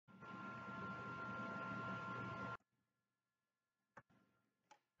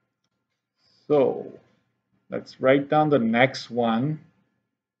So let's write down the next one.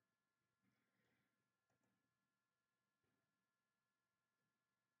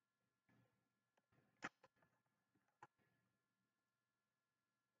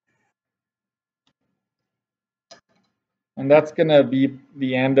 And that's going to be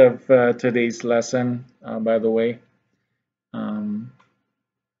the end of today's lesson, by the way. You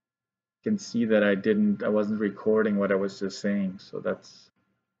can see that I wasn't recording what I was just saying. So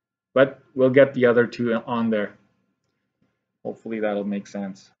but we'll get the other two on there. Hopefully that'll make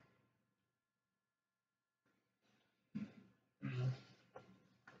sense.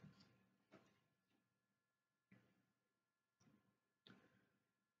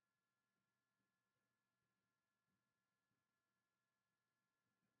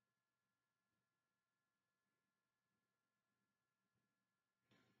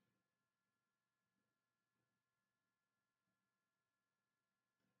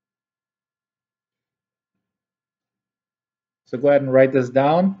 So go ahead and write this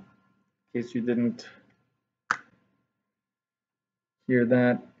down in case you didn't hear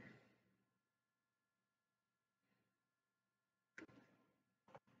that.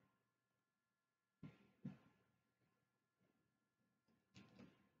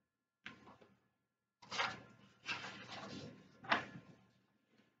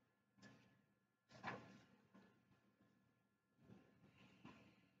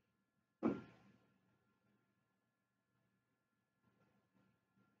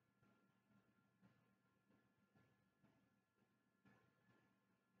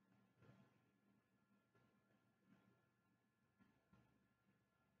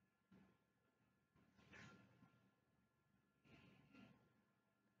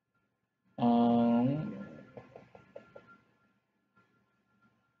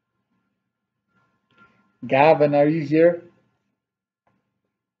 Gavin, are you here?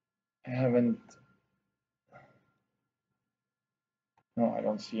 I haven't. No, I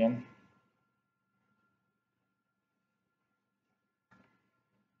don't see him.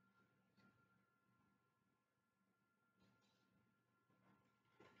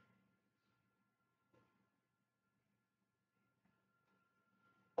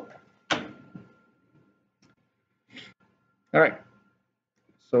 All right.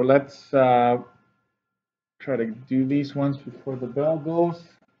 So let's try to do these ones before the bell goes.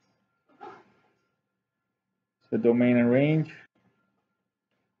 So domain and range.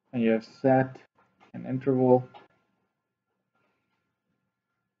 And you have set and interval.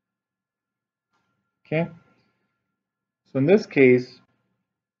 Okay. So in this case,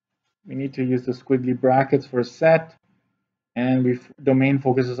 we need to use the squiggly brackets for set, and domain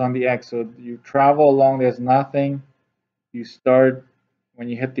focuses on the x. So you travel along, there's nothing. You start when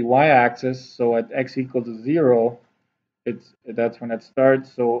you hit the y-axis. So at x equal to 0, that's when it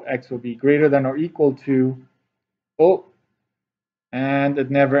starts. So x will be greater than or equal to, and it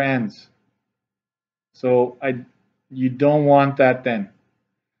never ends. So you don't want that then.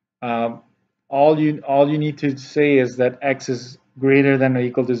 All you need to say is that x is greater than or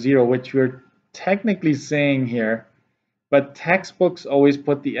equal to 0, which we're technically saying here, but textbooks always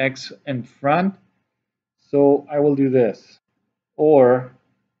put the x in front. So I will do this, or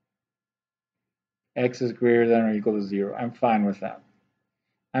x is greater than or equal to 0. I'm fine with that.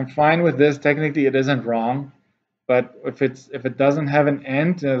 I'm fine with this. Technically, it isn't wrong, but if it doesn't have an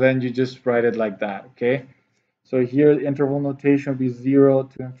end, then you just write it like that. Okay. So here, the interval notation will be 0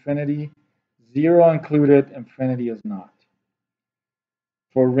 to infinity. 0 included, infinity is not.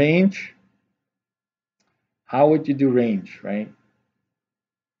 For range, how would you do range, right?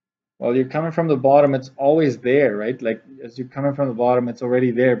 Well, you're coming from the bottom, it's always there, right? Like as you're coming from the bottom, it's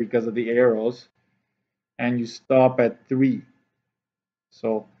already there because of the arrows, and you stop at 3.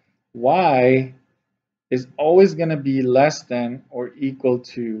 So y is always going to be less than or equal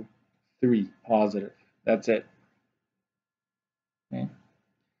to 3, positive. That's it. Okay.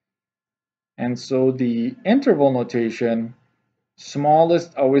 And so the interval notation,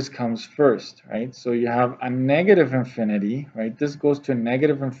 smallest always comes first, right? So you have a negative infinity, right? This goes to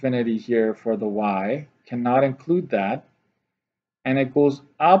negative infinity here for the y, cannot include that. And it goes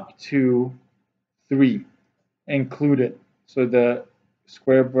up to 3, included. So the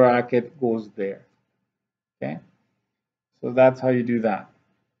square bracket goes there, okay? So that's how you do that.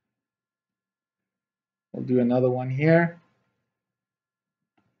 We'll do another one here.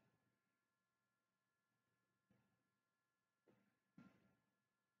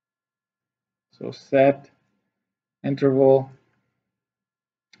 So set interval,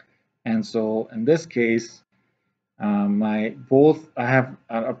 and so in this case, I have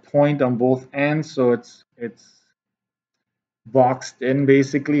a point on both ends, so it's boxed in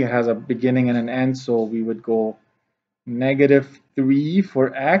basically. It has a beginning and an end, so we would go -3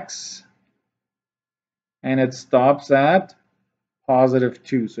 for x, and it stops at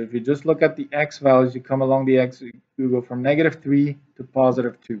 +2. So if you just look at the x values, you come along the x, you go from -3 to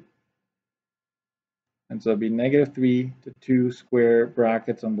 +2. And so it'll be -3 to 2 square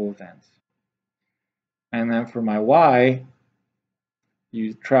brackets on both ends. And then for my y,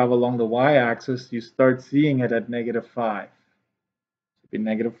 you travel along the y-axis, you start seeing it at -5. So it'll be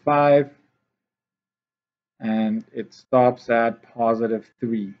 -5, and it stops at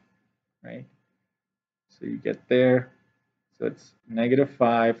 +3, right? So you get there. So it's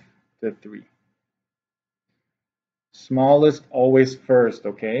 -5 to 3. Smallest always first,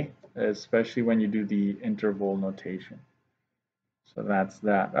 okay? Especially when you do the interval notation. So that's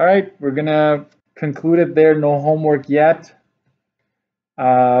that. All right, we're gonna conclude it there. No homework yet.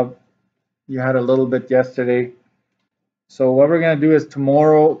 You had a little bit yesterday. So what we're gonna do is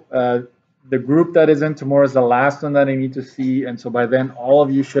tomorrow, the group that is in tomorrow is the last one that I need to see. And so by then, all of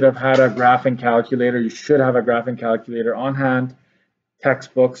you should have had a graphing calculator. You should have a graphing calculator on hand,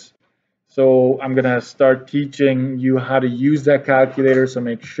 textbooks. So I'm gonna start teaching you how to use that calculator. So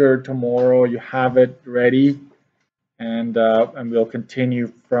make sure tomorrow you have it ready, and we'll continue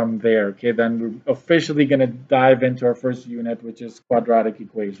from there. Okay, then we're officially gonna dive into our first unit, which is quadratic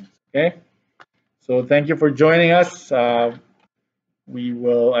equations. Okay, so thank you for joining us. I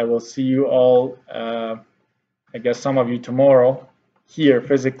will see you all. I guess some of you tomorrow here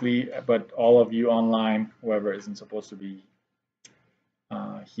physically, but all of you online, whoever isn't supposed to be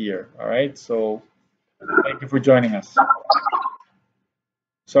here. All right, so thank you for joining us.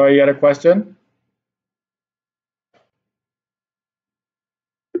 Sorry, you had a question?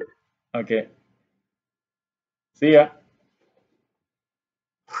 Okay. See ya.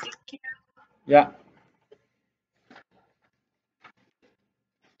 Yeah.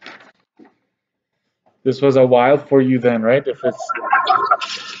 This was a while for you then, right?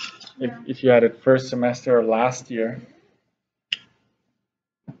 If you had it first semester of last year.